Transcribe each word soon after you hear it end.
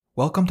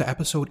Welcome to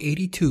episode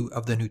 82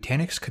 of the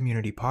Nutanix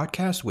Community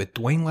Podcast with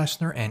Dwayne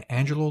Lessner and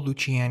Angelo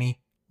Luciani.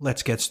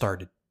 Let's get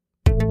started.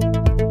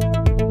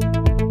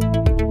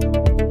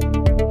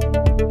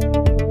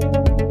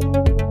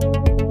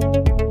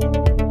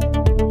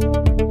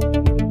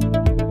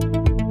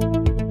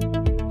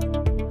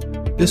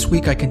 This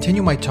week I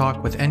continue my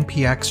talk with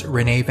NPX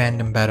Renee van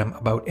den Bedum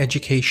about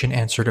education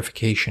and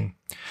certification.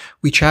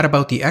 We chat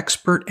about the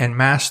expert and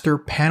master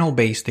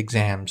panel-based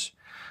exams,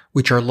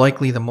 which are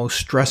likely the most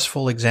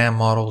stressful exam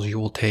models you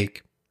will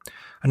take.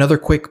 Another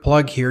quick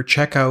plug here,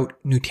 check out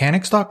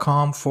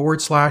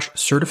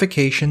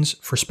nutanix.com/certifications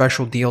for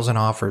special deals and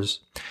offers.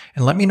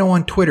 And let me know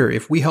on Twitter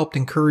if we helped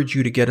encourage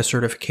you to get a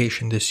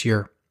certification this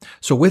year.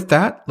 So with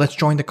that, let's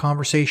join the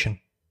conversation.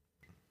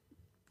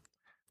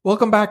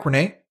 Welcome back,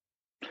 Renee.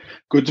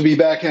 Good to be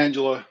back,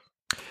 Angelo.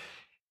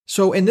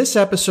 So in this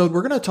episode,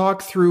 we're going to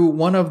talk through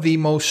one of the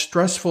most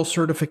stressful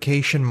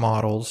certification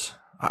models,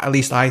 at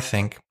least I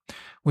think,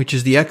 which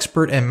is the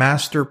expert and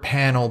master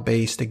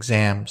panel-based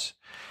exams.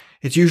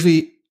 It's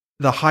usually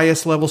the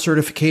highest level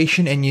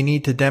certification, and you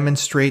need to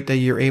demonstrate that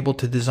you're able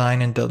to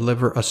design and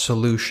deliver a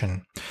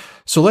solution.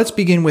 So let's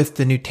begin with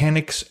the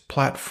Nutanix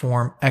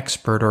Platform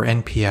Expert, or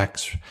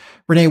NPX.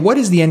 Renee, what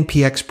is the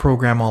NPX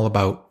program all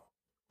about?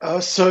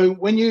 So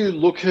when you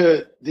look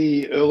at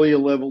the earlier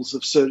levels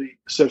of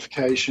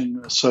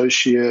certification,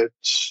 associate,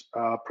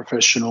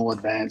 professional,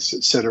 advanced,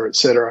 et cetera,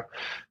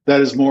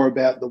 that is more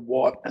about the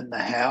what and the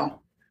how.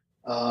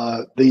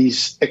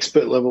 These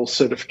expert level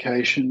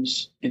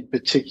certifications, in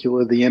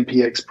particular, the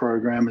NPX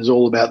program is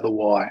all about the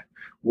why.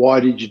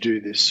 Why did you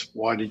do this?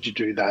 Why did you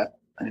do that?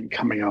 And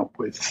coming up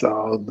with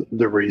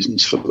the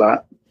reasons for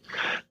that.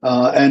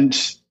 And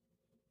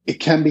it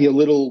can be a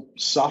little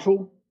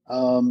subtle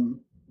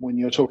when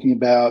you're talking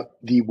about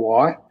the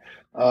why.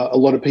 A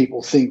lot of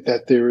people think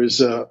that there is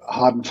a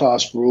hard and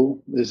fast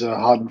rule. There's a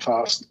hard and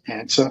fast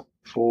answer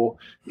for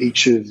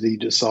each of the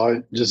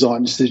design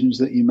decisions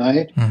that you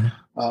made. Mm-hmm.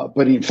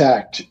 But in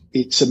fact,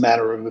 it's a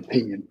matter of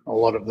opinion a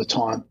lot of the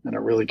time, and it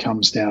really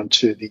comes down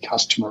to the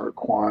customer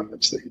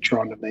requirements that you're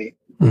trying to meet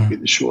would be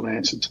the short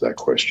answer to that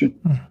question.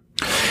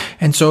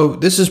 And so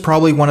this is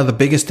probably one of the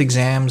biggest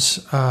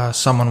exams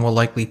someone will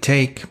likely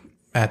take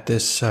at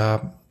this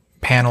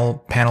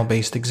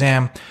panel-based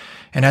exam.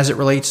 And as it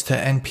relates to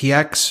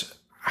NPX,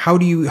 how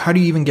do you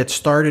even get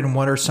started, and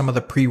what are some of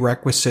the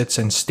prerequisites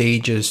and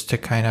stages to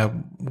kind of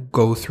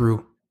go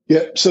through?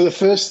 Yeah, so the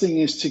first thing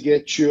is to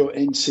get your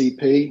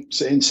NCP.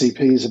 So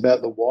NCP is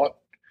about the what.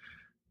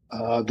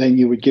 Then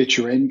you would get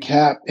your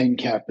NCAP.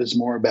 NCAP is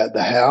more about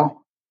the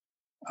how.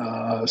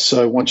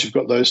 So once you've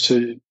got those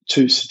two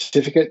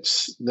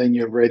certificates, then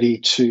you're ready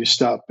to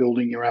start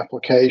building your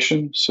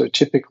application. So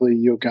typically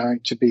you're going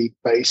to be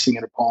basing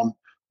it upon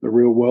the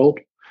real world,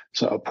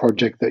 so a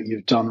project that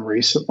you've done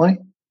recently.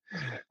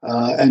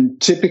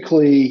 And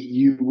typically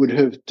you would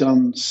have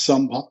done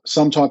some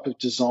type of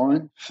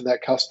design for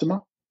that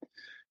customer,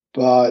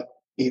 but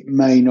it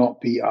may not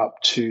be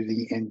up to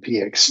the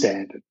NPX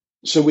standard.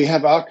 So we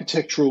have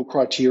architectural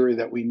criteria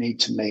that we need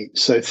to meet.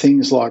 So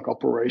things like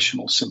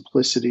operational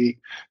simplicity,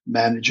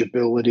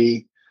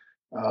 manageability,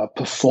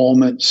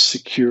 performance,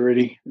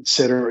 security, et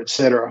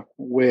cetera,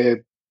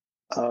 we're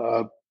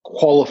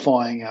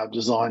qualifying our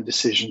design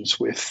decisions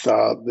with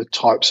the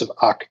types of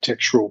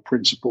architectural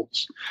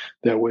principles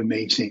that we're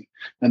meeting.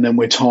 And then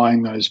we're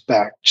tying those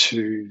back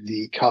to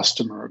the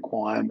customer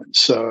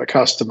requirements. So a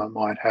customer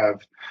might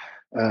have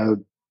a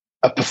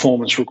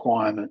performance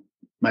requirement.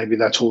 Maybe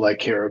that's all they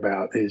care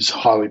about is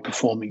highly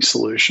performing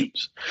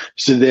solutions.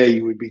 So there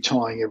you would be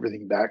tying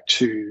everything back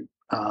to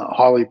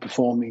highly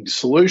performing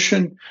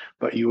solution,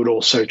 but you would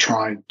also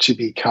try to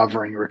be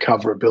covering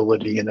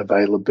recoverability and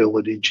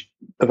availability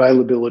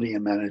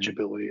and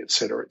manageability, et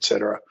cetera,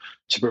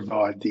 to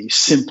provide the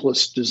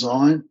simplest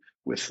design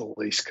with the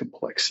least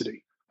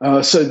complexity.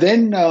 So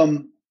then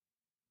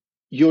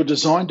your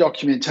design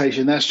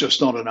documentation, that's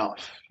just not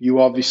enough. You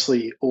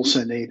obviously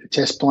also need a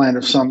test plan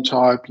of some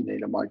type. You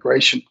need a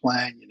migration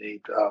plan. You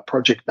need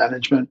project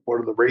management. What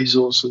are the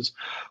resources?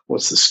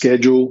 What's the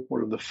schedule?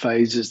 What are the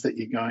phases that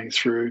you're going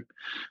through?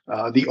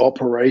 The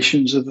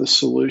operations of the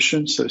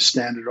solution, so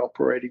standard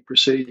operating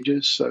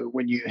procedures. So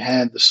when you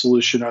hand the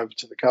solution over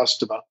to the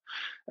customer,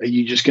 are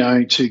you just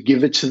going to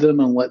give it to them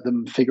and let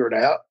them figure it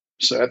out?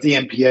 So at the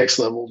NPX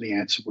level, the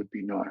answer would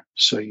be no.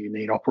 So you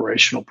need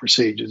operational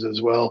procedures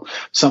as well,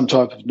 some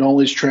type of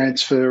knowledge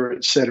transfer,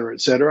 et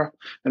cetera.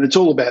 And it's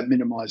all about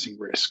minimizing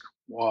risk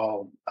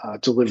while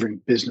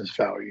delivering business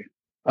value.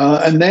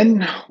 And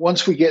then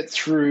once we get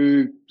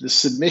through the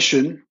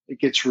submission, it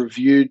gets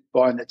reviewed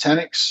by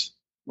Nutanix,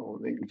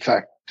 or in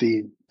fact,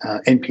 the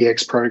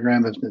NPX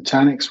program of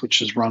Nutanix,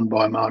 which is run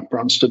by Mark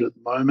Brunstad at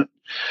the moment.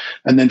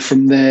 And then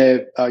from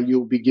there,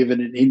 you'll be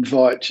given an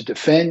invite to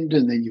defend,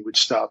 and then you would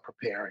start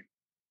preparing.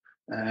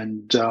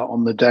 And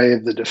on the day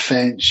of the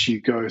defense,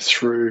 you go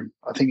through,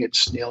 I think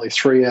it's nearly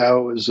 3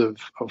 hours of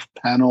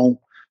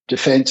panel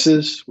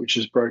defenses, which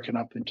is broken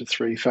up into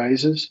 3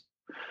 phases.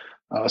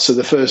 So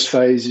the first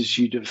phase is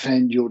you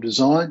defend your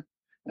design.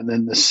 And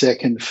then the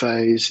second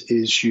phase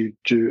is you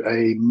do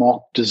a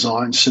mock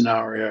design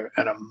scenario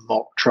and a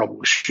mock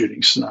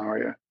troubleshooting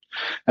scenario.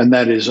 And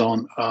that is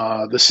on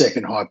the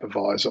second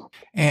hypervisor.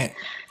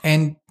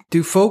 And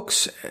do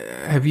folks,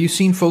 have you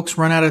seen folks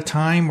run out of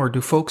time, or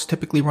do folks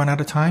typically run out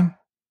of time?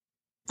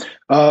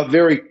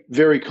 Very,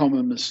 very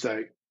common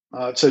mistake.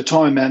 So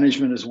time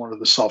management is one of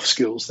the soft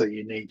skills that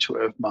you need to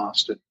have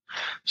mastered.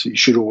 So you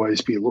should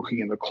always be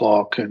looking at the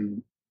clock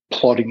and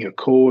plotting your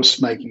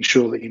course, making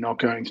sure that you're not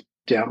going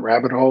down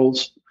rabbit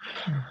holes.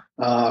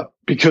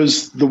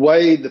 Because the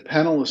way the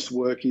panelists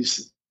work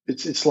is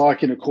it's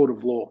like in a court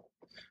of law.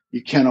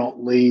 You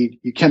cannot lead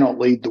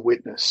the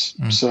witness.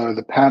 So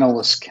the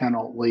panelists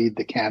cannot lead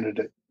the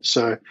candidate.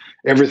 So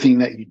everything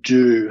that you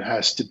do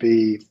has to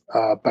be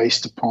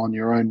based upon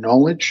your own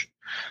knowledge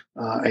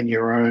and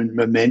your own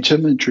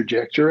momentum and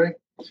trajectory.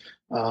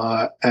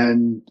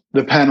 And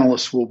the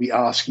panelists will be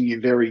asking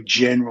you very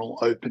general,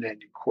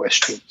 open-ended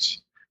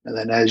questions. And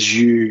then as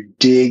you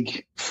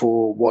dig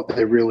for what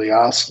they're really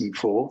asking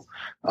for,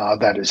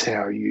 that is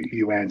how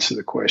you answer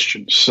the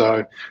question.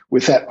 So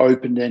with that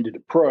open-ended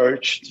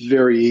approach, it's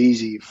very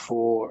easy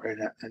for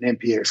an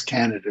NPX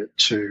candidate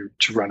to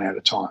run out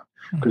of time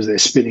because they're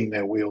spinning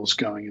their wheels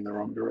going in the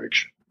wrong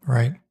direction.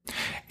 Right.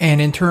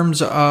 And in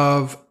terms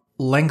of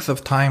length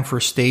of time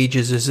for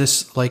stages, is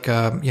this like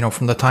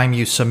from the time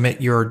you submit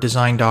your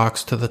design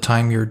docs to the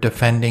time you're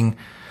defending?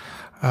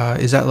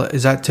 Is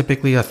that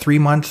typically a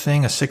 3-month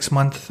thing, a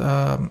 6-month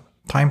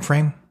time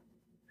frame?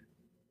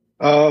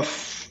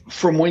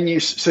 From when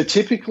so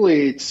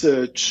typically it's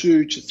a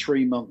 2 to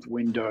 3 month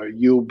window.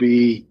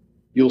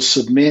 You'll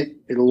submit,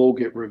 it'll all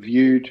get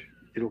reviewed,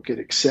 it'll get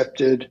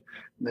accepted,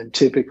 and then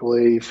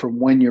typically from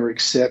when you're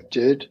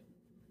accepted,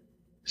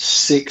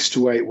 6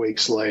 to 8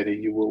 weeks later,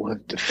 you will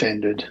have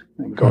defended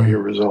and got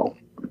your result.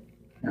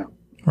 Yeah.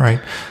 Right.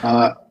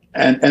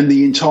 And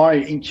the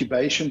entire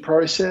incubation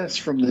process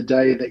from the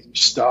day that you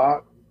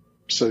start,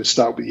 so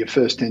start with your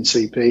first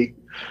NCP,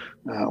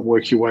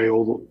 work your way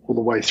all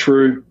the way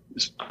through,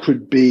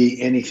 could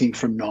be anything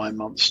from 9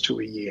 months to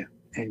a year,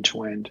 end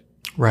to end.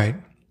 Right.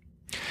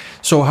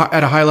 So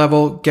at a high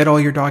level, get all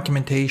your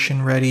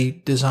documentation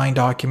ready, design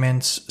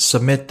documents,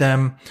 submit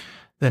them,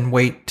 then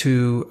wait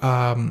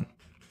to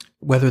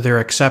whether they're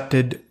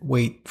accepted,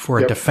 wait for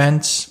a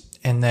defense,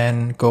 and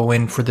then go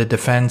in for the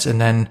defense, and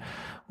then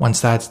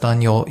once that's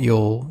done,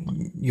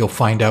 you'll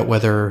find out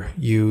whether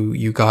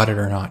you got it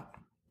or not.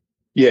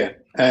 Yeah,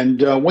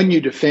 and when you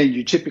defend,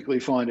 you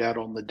typically find out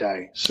on the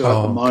day. So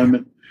at the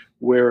moment,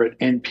 we're at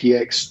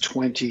NPX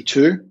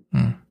 22.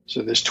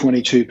 So there's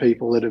 22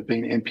 people that have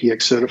been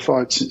NPX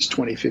certified since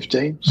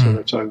 2015. So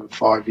that's over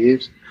 5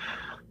 years.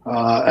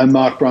 And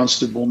Mark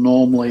Brunstad will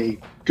normally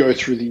go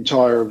through the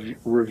entire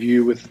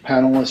review with the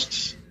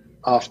panelists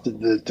after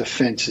the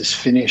defense is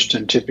finished,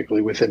 and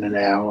typically within an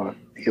hour,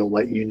 he'll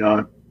let you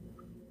know.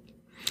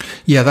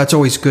 Yeah, that's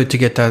always good to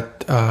get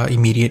that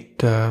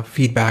immediate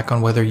feedback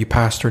on whether you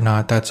passed or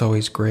not. That's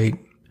always great.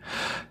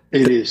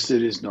 It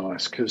is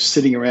nice because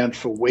sitting around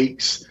for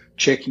weeks,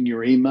 checking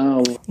your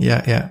email.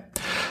 Yeah.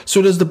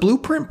 So does the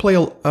blueprint play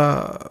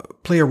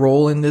a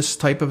role in this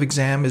type of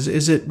exam?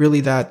 Is it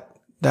really that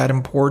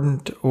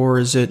important, or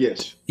is it?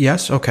 Yes.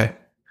 Yes. Okay.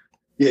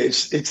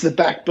 Yes, it's the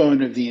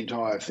backbone of the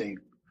entire thing.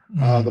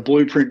 The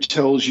blueprint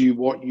tells you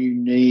what you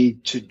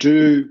need to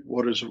do,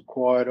 what is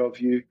required of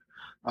you.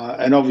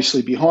 And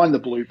obviously behind the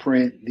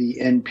blueprint, the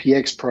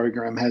NPX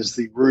program has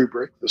the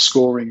rubric, the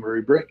scoring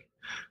rubric,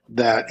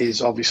 that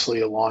is obviously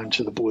aligned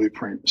to the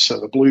blueprint. So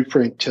the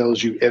blueprint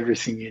tells you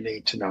everything you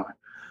need to know.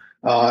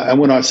 And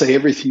when I say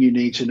everything you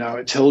need to know,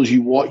 it tells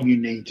you what you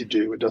need to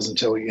do. It doesn't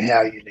tell you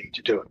how you need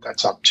to do it.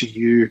 That's up to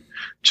you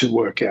to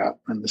work out.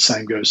 And the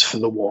same goes for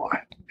the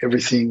why.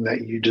 Everything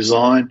that you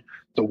design,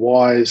 the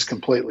why is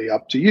completely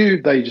up to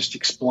you. They just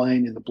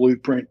explain in the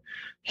blueprint,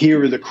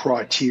 here are the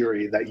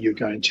criteria that you're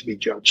going to be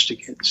judged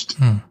against.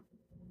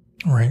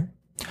 Right.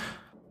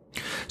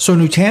 So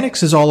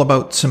Nutanix is all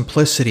about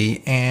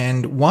simplicity.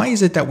 And why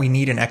is it that we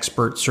need an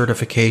expert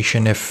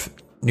certification if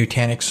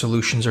Nutanix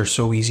solutions are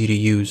so easy to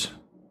use?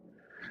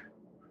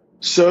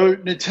 So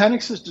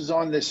Nutanix has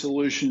designed their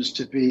solutions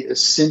to be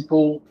as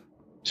simple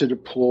to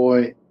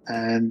deploy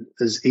and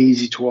as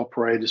easy to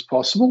operate as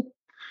possible.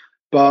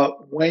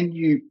 But when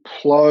you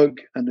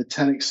plug a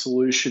Nutanix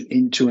solution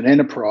into an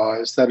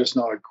enterprise, that is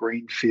not a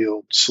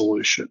greenfield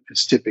solution.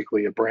 It's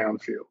typically a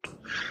brownfield.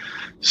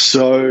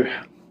 So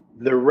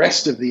the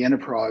rest of the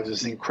enterprise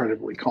is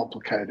incredibly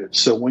complicated.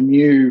 So when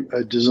you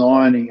are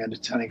designing a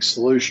Nutanix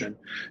solution,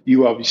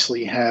 you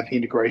obviously have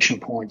integration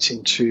points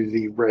into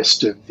the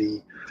rest of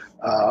the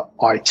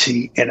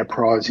IT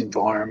enterprise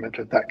environment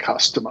of that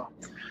customer.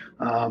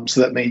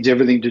 So that means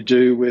everything to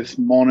do with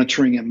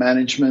monitoring and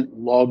management,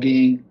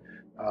 logging,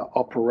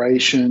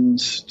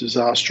 operations,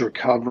 disaster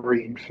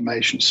recovery,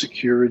 information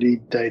security,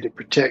 data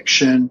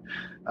protection,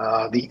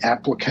 the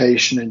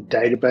application and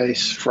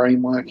database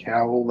framework,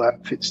 how all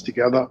that fits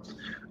together.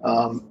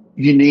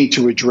 You need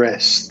to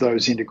address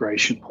those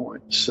integration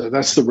points. So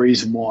that's the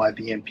reason why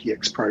the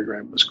NPX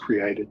program was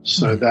created,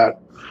 so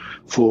that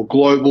For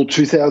global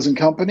 2,000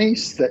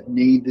 companies that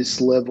need this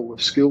level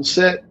of skill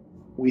set,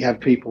 we have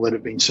people that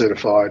have been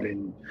certified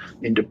in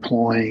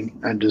deploying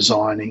and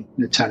designing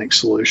Nutanix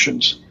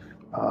solutions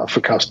for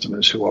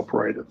customers who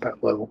operate at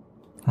that level.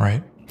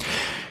 Right.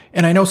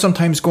 And I know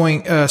sometimes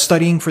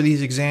studying for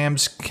these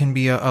exams can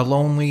be a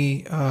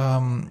lonely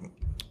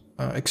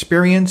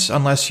experience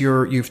unless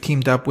you've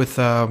teamed up with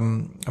a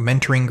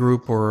mentoring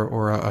group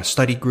or a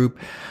study group.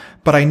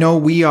 But I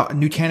know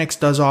Nutanix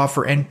does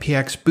offer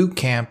NPX boot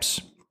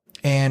camps,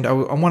 and I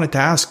wanted to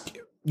ask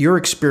your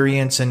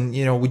experience, and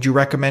would you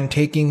recommend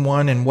taking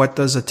one? And what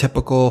does a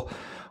typical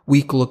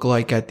week look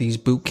like at these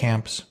boot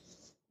camps?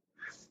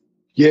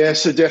 Yeah,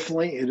 so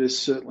definitely, it is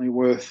certainly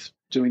worth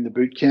doing the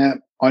boot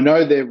camp. I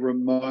know they're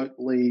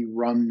remotely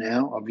run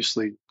now,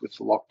 obviously with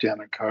the lockdown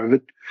and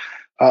COVID.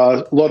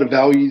 A lot of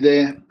value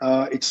there.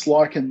 It's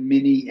like a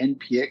mini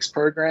NPX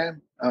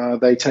program.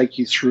 They take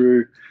you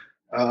through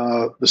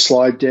the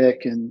slide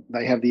deck, and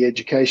they have the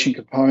education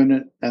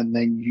component, and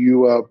then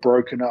you are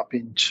broken up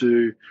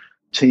into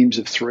teams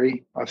of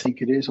 3, I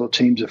think it is, or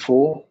teams of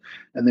 4.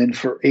 And then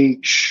for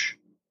each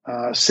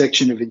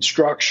section of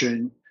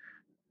instruction,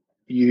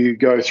 you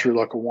go through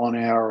like a 1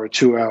 hour or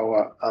 2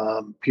 hour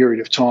period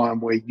of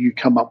time where you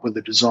come up with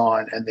a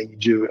design, and then you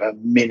do a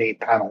mini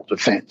panel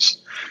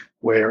defense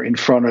where in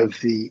front of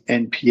the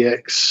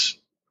NPX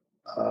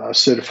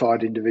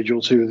certified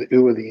individuals who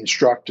are the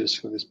instructors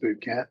for this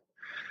boot camp,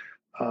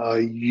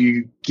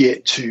 you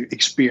get to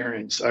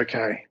experience,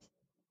 okay,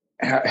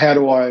 how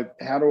do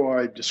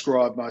I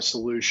describe my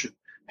solution?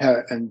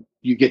 And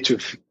you get to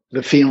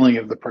the feeling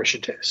of the pressure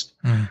test.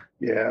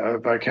 Yeah,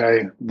 of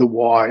okay, the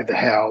why, the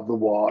how, the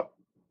what.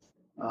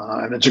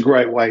 And it's a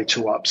great way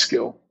to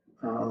upskill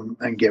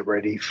and get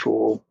ready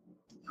for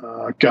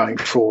going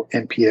for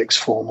NPX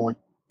formally.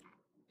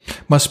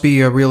 Must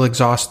be a real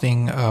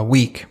exhausting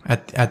week.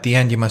 At the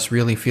end, you must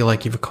really feel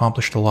like you've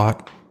accomplished a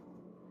lot.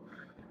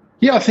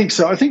 Yeah, I think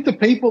so. I think the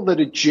people that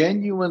are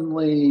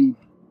genuinely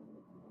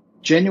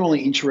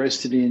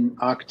interested in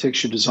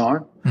architecture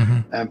design,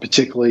 and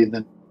particularly in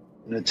the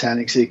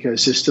Nutanix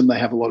ecosystem, they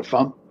have a lot of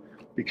fun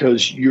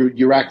because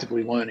you're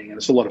actively learning, and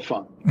it's a lot of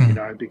fun,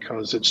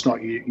 because it's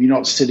not you're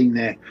not sitting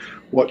there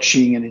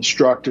watching an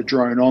instructor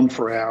drone on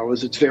for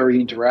hours. It's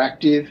very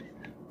interactive,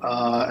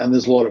 and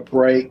there's a lot of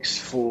breaks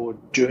for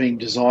doing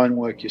design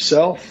work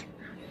yourself.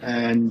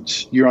 And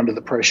you're under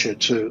the pressure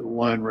to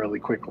learn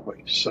really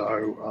quickly.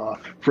 So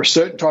for a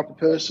certain type of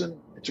person,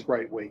 it's a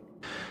great week.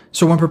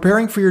 So when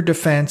preparing for your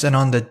defense and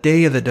on the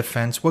day of the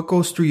defense, what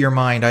goes through your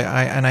mind?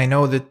 I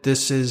know that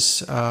this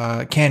is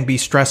can be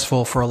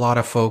stressful for a lot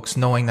of folks,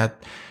 knowing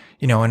that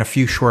in a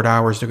few short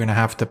hours they're going to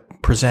have to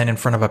present in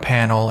front of a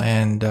panel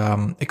and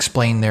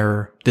explain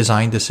their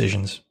design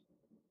decisions.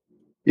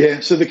 Yeah.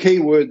 So the key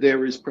word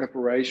there is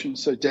preparation.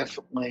 So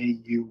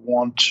definitely you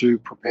want to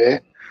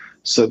prepare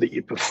so that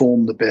you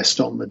perform the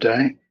best on the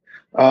day.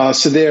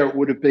 So there it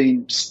would have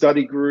been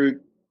study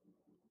group,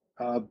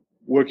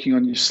 working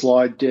on your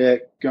slide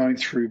deck, going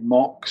through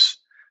mocks,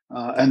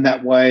 and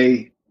that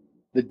way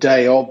the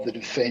day of the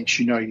defense,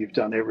 you've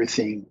done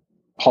everything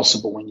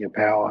possible in your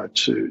power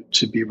to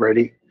be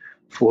ready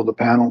for the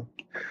panel.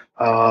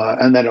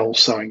 And that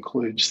also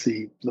includes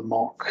the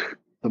mock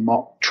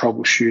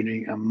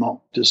troubleshooting and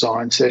mock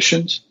design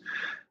sessions.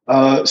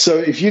 So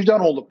if you've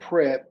done all the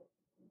prep,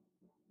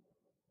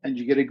 and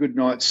you get a good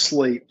night's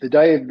sleep, the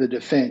day of the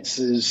defense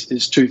is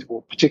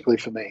particularly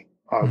for me.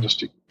 I'll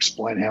just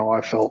explain how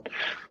I felt.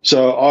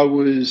 So I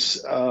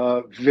was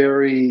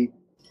very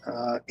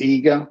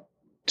eager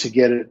to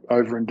get it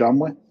over and done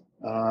with,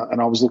 and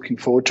I was looking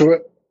forward to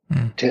it,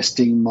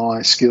 testing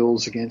my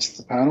skills against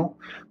the panel,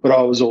 but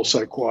I was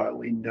also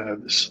quietly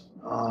nervous.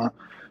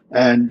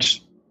 And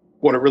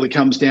what it really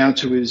comes down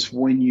to is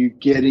when you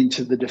get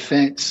into the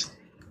defense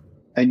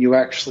and you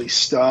actually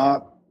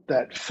start,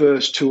 that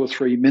first 2 or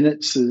 3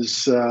 minutes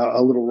is a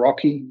little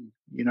rocky.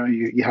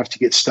 You have to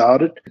get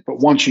started. But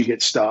once you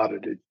get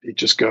started, it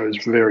just goes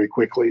very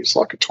quickly. It's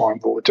like a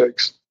time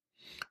vortex.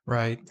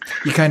 Right.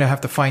 You kind of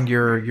have to find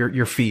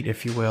your feet,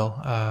 if you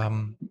will.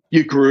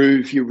 Your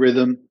groove, your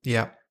rhythm.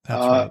 Yeah,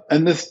 that's right.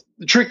 And the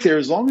trick there,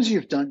 as long as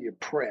you've done your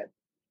prep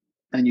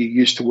and you're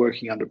used to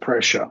working under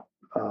pressure,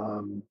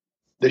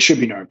 there should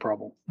be no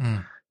problem.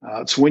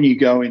 It's when you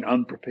go in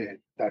unprepared,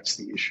 that's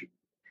the issue.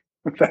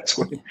 That's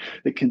when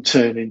it can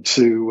turn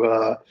into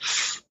a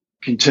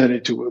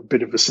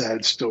bit of a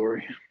sad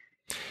story.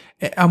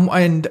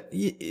 And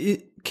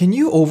can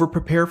you over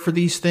prepare for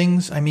these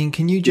things? I mean,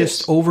 can you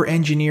just over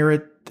engineer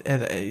it?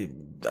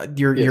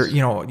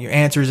 Your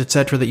answers,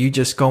 etc., that you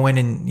just go in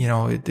and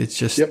it's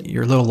just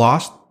you're a little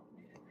lost.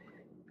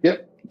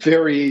 Yep,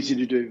 very easy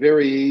to do.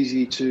 Very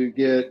easy to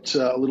get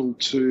a little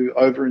too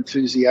over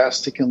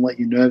enthusiastic and let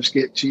your nerves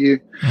get to you.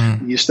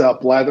 You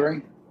start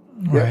blathering.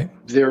 Right. Yep,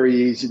 very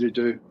easy to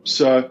do.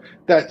 So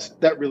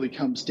that really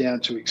comes down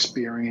to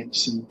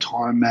experience and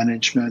time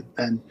management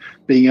and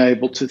being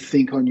able to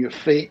think on your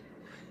feet,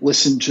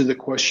 listen to the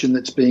question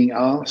that's being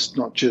asked,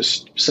 not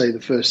just say the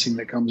first thing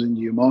that comes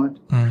into your mind,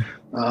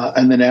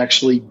 and then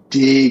actually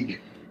dig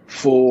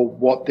for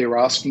what they're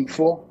asking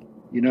for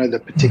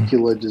the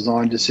particular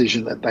design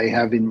decision that they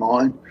have in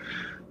mind.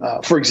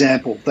 For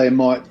example, they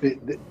might be,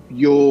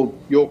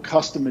 your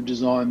customer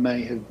design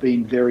may have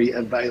been very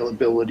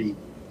availability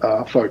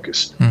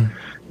focused.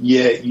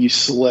 Yet you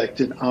select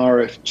an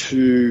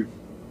RF2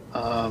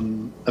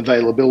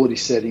 availability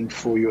setting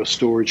for your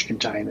storage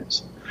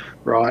containers,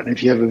 right? And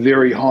if you have a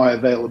very high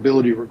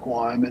availability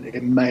requirement,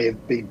 it may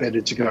be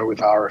better to go with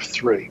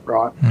RF3,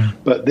 right?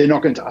 But they're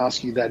not going to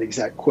ask you that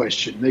exact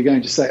question. They're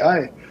going to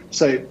say,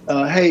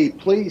 hey,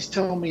 please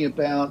tell me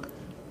about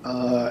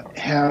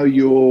how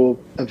your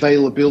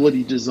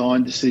availability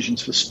design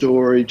decisions for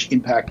storage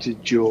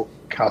impacted your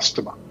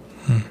customer,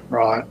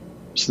 right?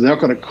 So they're not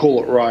going to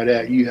call it right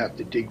out. You have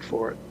to dig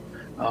for it.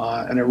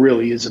 And it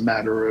really is a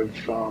matter of,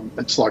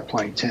 it's like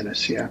playing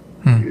tennis, yeah.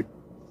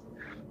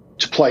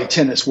 To play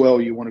tennis well,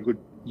 you want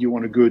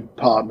a good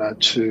partner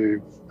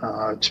to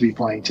be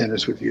playing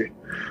tennis with you.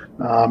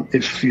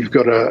 If you've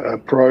got a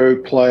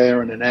pro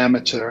player and an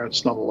amateur,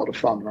 it's not a lot of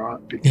fun, right?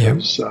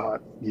 Because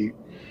you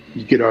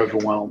get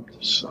overwhelmed.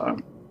 So,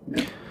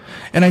 yeah.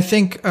 And I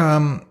think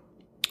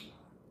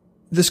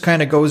this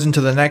kind of goes into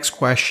the next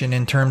question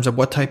in terms of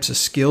what types of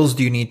skills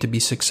do you need to be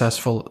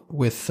successful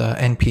with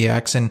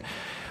NPX. And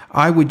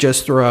I would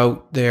just throw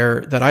out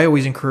there that I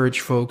always encourage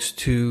folks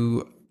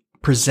to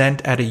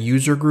present at a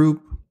user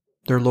group,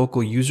 their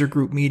local user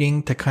group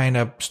meeting, to kind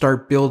of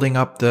start building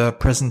up the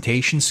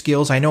presentation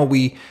skills. I know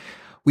we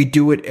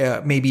do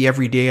it maybe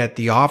every day at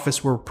the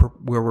office where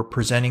we're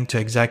presenting to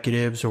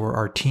executives or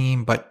our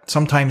team, but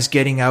sometimes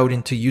getting out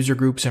into user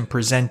groups and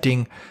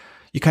presenting,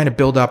 you kind of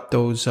build up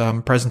those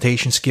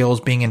presentation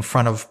skills, being in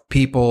front of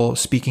people,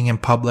 speaking in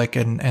public,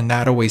 and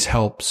that always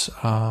helps.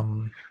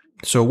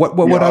 So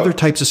what other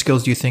types of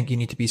skills do you think you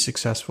need to be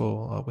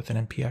successful with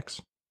an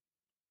NPX?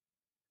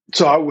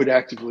 So I would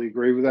actively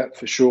agree with that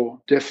for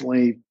sure.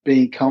 Definitely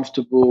being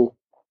comfortable,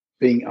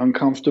 being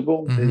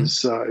uncomfortable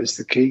is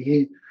the key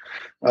here.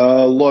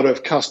 A lot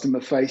of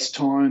customer face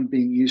time,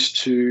 being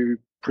used to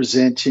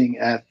presenting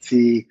at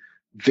the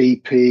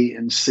VP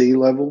and C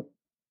level,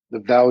 the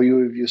value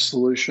of your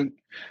solution,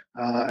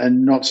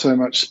 and not so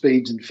much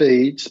speeds and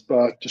feeds,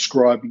 but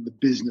describing the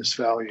business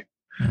value.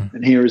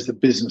 And here is the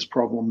business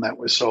problem that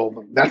we're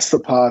solving. That's the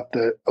part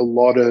that a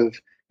lot of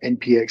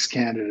NPX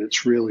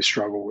candidates really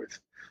struggle with,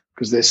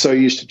 because they're so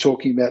used to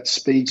talking about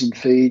speeds and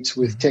feeds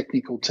with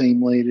technical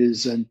team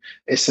leaders and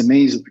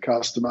SMEs of the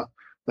customer.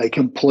 They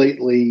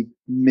completely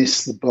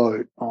miss the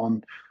boat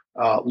on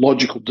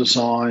logical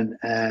design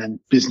and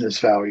business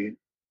value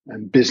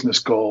and business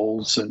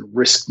goals and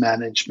risk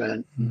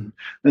management.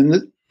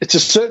 And it's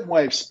a certain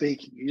way of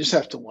speaking. You just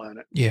have to learn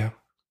it. Yeah.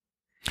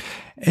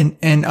 And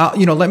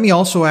let me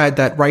also add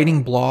that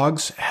writing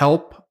blogs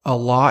help a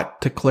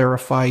lot to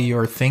clarify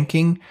your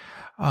thinking.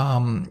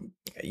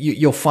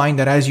 You'll find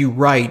that as you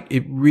write,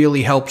 it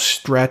really helps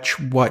stretch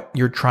what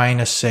you're trying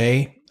to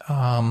say.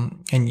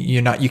 And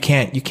you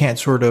can't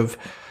sort of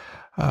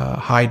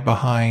hide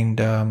behind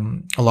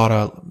a lot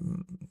of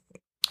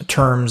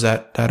terms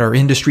that are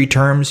industry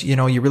terms.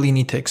 You really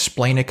need to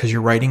explain it because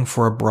you're writing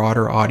for a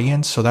broader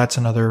audience. So that's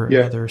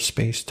another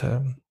space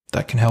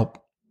that can help.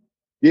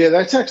 Yeah,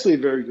 that's actually a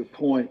very good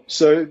point.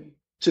 So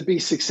to be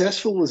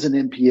successful as an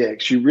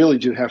NPX, you really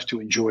do have to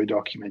enjoy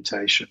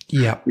documentation,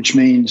 which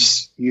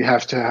means you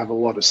have to have a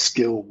lot of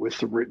skill with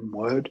the written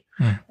word.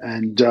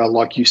 And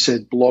like you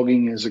said,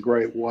 blogging is a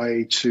great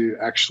way to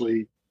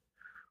actually,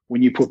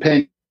 when you put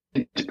pen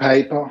to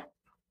paper,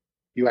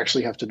 you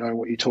actually have to know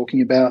what you're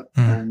talking about.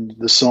 And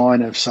the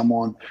sign of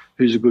someone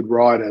who's a good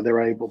writer, they're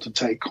able to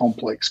take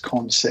complex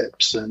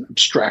concepts and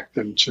abstract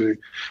them to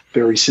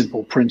very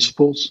simple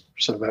principles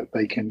so that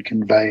they can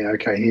convey,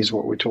 okay, here's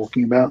what we're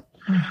talking about.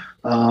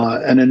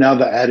 And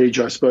another adage,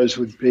 I suppose,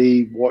 would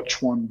be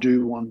watch one,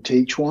 do one,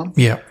 teach one.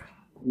 Yeah.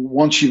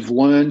 Once you've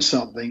learned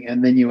something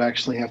and then you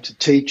actually have to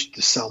teach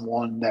to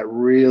someone, that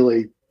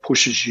really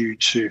pushes you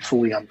to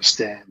fully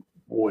understand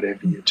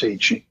whatever you're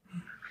teaching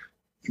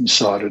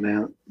inside and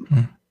out.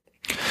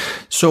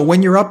 So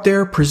when you're up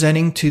there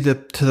presenting to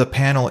the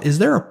panel, is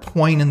there a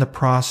point in the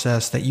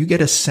process that you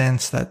get a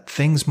sense that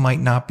things might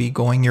not be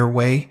going your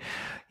way?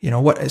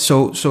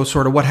 So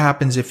sort of what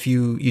happens if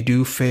you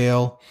do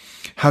fail?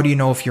 How do you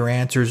know if your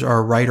answers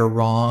are right or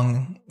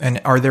wrong? And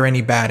are there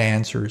any bad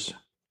answers?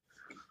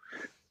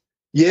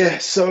 Yeah.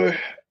 So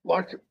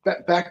like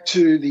back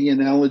to the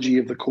analogy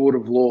of the court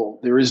of law,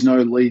 there is no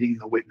leading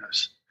the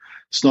witness.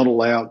 It's not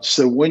allowed.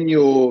 So when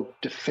you're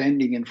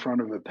defending in front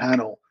of a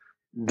panel,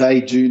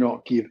 they do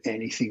not give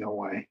anything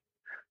away.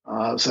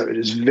 So it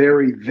is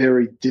very,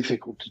 very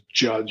difficult to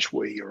judge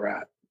where you're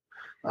at.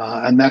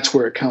 And that's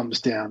where it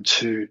comes down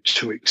to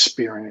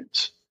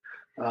experience.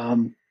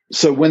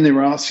 So when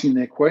they're asking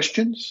their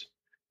questions,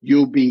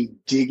 you'll be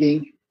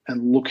digging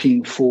and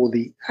looking for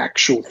the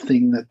actual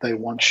thing that they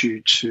want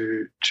you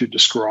to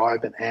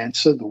describe and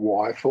answer the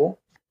why for.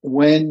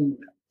 When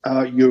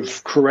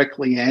you've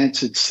correctly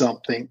answered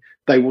something,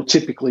 they will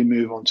typically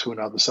move on to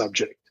another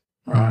subject,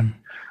 right?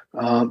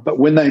 But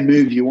when they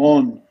move you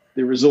on,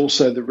 there is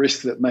also the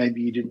risk that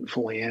maybe you didn't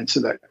fully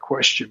answer that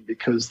question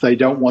because they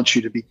don't want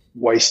you to be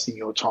wasting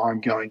your time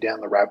going down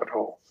the rabbit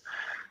hole.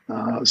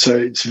 So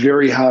it's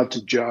very hard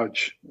to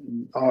judge.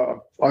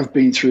 I've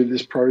been through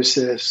this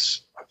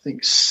process, I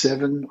think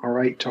 7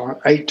 or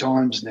 8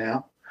 times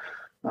now.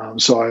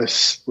 So I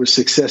was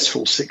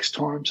successful 6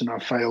 times and I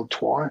failed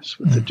twice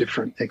with the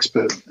different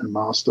expert and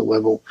master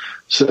level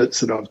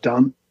certs that I've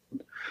done.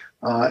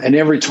 And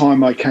every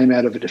time I came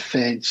out of a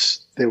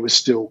defense, I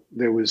wasn't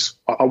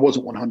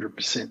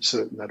 100%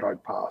 certain that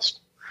I'd passed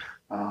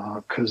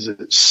because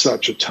it's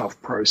such a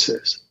tough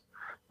process.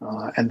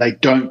 And they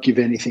don't give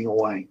anything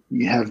away.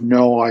 You have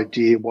no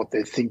idea what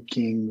they're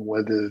thinking,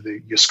 whether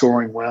you're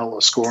scoring well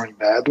or scoring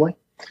badly.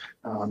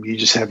 You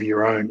just have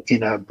your own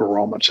inner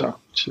barometer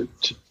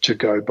to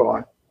go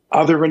by.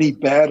 Are there any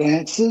bad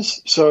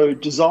answers? So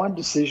design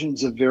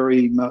decisions are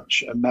very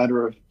much a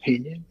matter of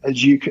opinion.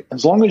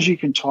 As long as you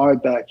can tie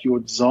back your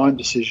design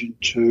decision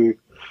to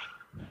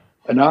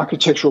an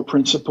architectural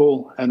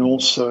principle and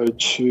also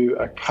to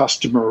a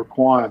customer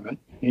requirement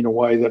in a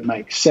way that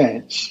makes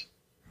sense,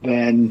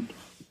 then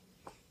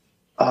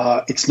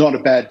it's not a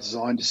bad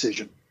design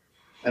decision.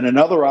 And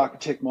another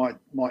architect might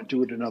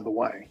do it another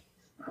way.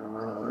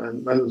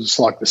 And it's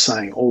like the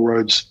saying, all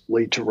roads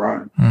lead to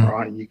Rome,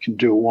 right? You can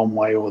do it one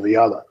way or the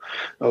other.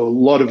 A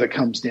lot of it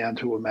comes down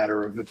to a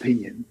matter of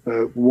opinion.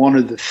 But one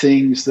of the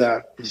things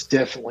that is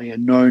definitely a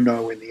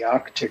no-no in the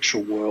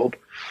architectural world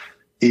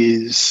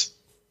is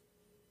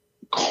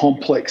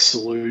complex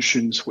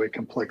solutions where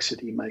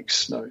complexity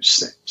makes no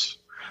sense.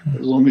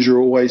 As long as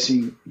you're always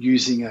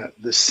using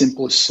the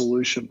simplest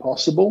solution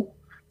possible,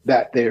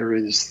 that there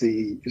is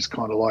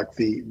kind of like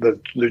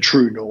the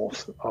true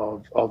north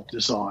of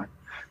design.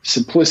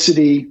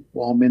 Simplicity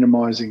while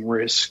minimizing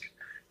risk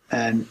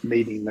and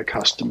meeting the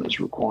customer's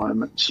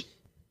requirements.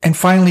 And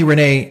finally,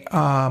 Renee,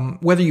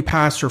 whether you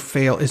pass or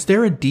fail, is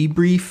there a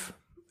debrief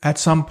at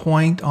some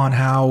point on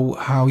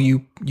how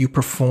you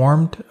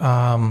performed,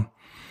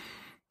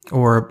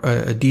 or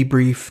a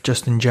debrief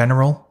just in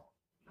general?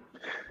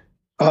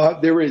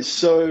 There is.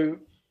 So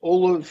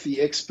all of the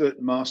expert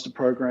and master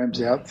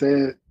programs out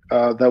there,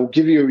 they'll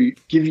give you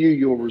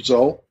your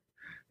result,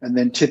 and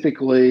then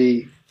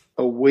typically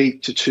a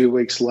week to 2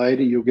 weeks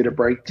later, you'll get a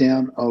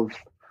breakdown of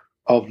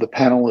the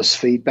panelists'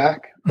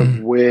 feedback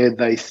of where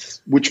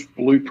which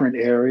blueprint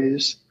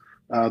areas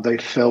they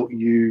felt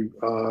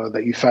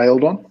that you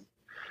failed on,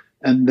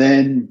 and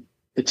then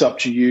it's up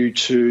to you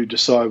to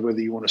decide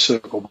whether you want to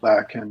circle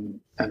back and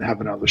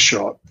have another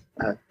shot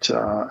at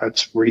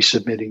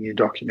resubmitting your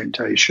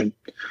documentation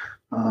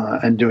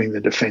and doing the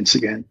defense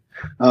again.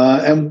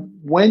 And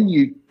when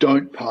you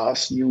don't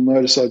pass, you'll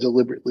notice I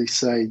deliberately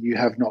say you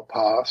have not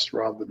passed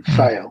rather than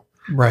fail.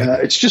 Right.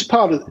 It's just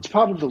part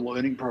of the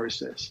learning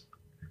process.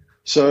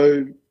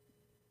 So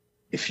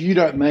if you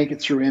don't make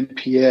it through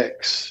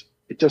NPX,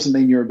 it doesn't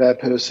mean you're a bad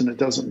person. It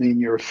doesn't mean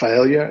you're a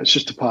failure. It's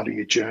just a part of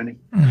your journey.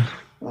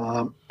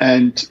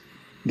 And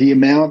the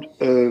amount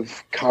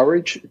of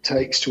courage it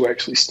takes to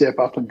actually step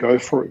up and go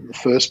for it in the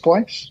first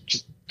place,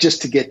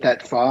 just to get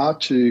that far,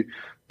 to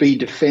be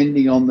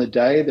defending on the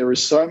day, there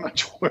is so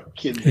much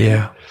work in there.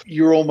 Yeah.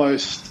 You're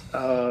almost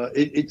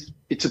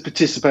it's a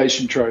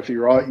participation trophy,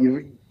 right?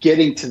 You're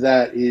getting to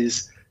that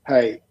is,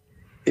 hey,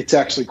 it's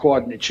actually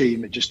quite an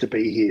achievement just to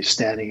be here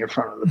standing in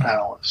front of the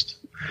panelist.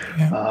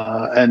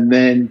 Yeah. And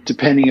then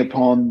depending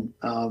upon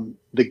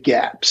the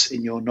gaps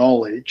in your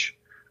knowledge,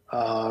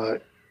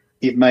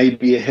 it may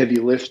be a heavy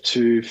lift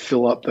to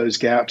fill up those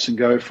gaps and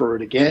go for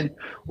it again,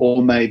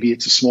 or maybe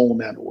it's a small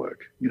amount of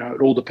work.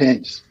 It all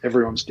depends.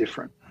 Everyone's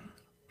different.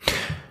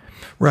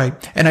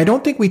 Right. And I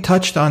don't think we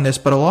touched on this,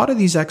 but a lot of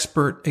these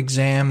expert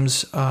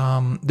exams,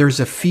 there's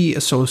a fee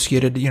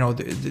associated.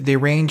 They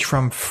range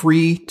from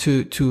free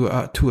to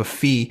a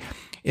fee.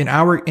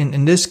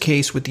 In this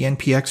case with the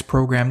NPX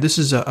program, this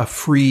is a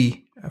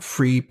free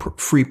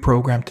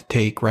program to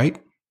take, right?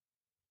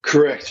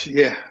 Correct.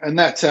 Yeah. And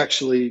that's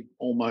actually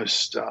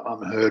almost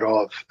unheard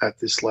of at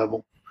this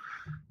level.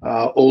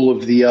 All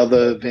of the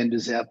other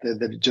vendors out there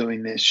that are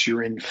doing this,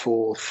 you're in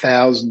for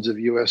thousands of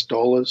US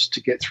dollars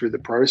to get through the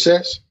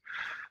process.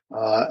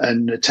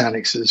 And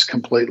Nutanix is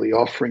completely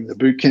offering the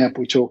bootcamp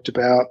we talked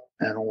about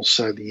and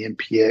also the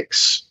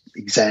NPX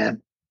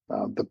exam.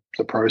 The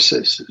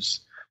process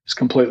is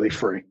completely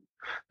free.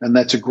 And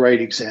that's a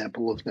great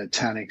example of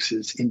Nutanix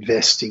is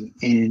investing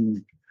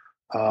in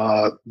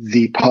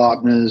the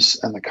partners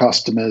and the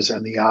customers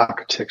and the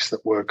architects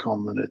that work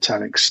on the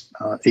Nutanix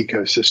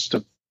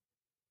ecosystem.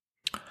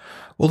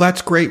 Well,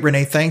 that's great,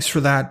 Renee. Thanks for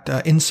that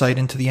insight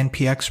into the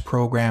NPX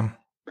program.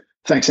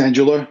 Thanks,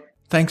 Angelo.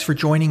 Thanks for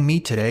joining me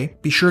today.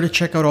 Be sure to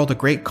check out all the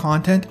great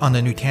content on the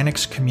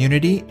Nutanix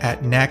community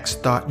at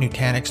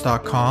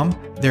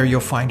next.nutanix.com. There you'll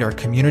find our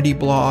community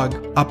blog,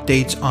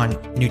 updates on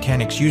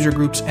Nutanix user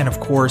groups, and of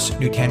course,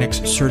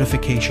 Nutanix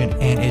certification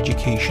and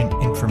education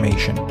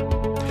information.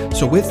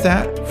 So with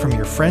that, from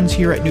your friends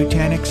here at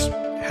Nutanix,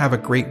 have a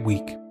great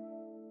week.